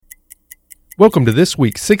Welcome to this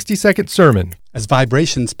week's 60-second sermon. As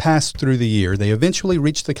vibrations pass through the ear, they eventually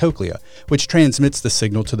reach the cochlea, which transmits the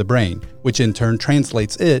signal to the brain, which in turn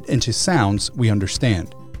translates it into sounds we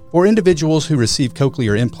understand. For individuals who receive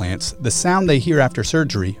cochlear implants, the sound they hear after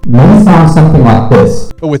surgery may sound something like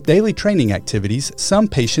this. But with daily training activities, some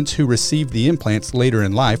patients who receive the implants later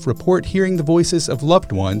in life report hearing the voices of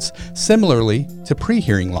loved ones similarly to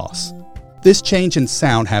pre-hearing loss. This change in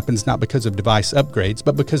sound happens not because of device upgrades,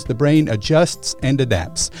 but because the brain adjusts and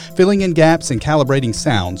adapts, filling in gaps and calibrating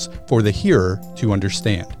sounds for the hearer to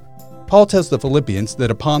understand. Paul tells the Philippians that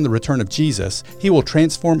upon the return of Jesus, he will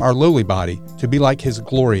transform our lowly body to be like his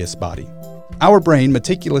glorious body. Our brain,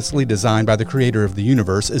 meticulously designed by the creator of the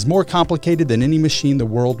universe, is more complicated than any machine the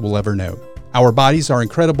world will ever know. Our bodies are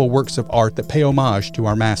incredible works of art that pay homage to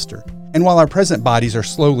our master. And while our present bodies are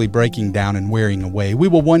slowly breaking down and wearing away, we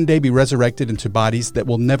will one day be resurrected into bodies that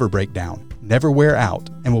will never break down, never wear out,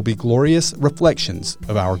 and will be glorious reflections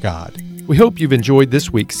of our God. We hope you've enjoyed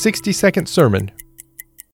this week's 60-second sermon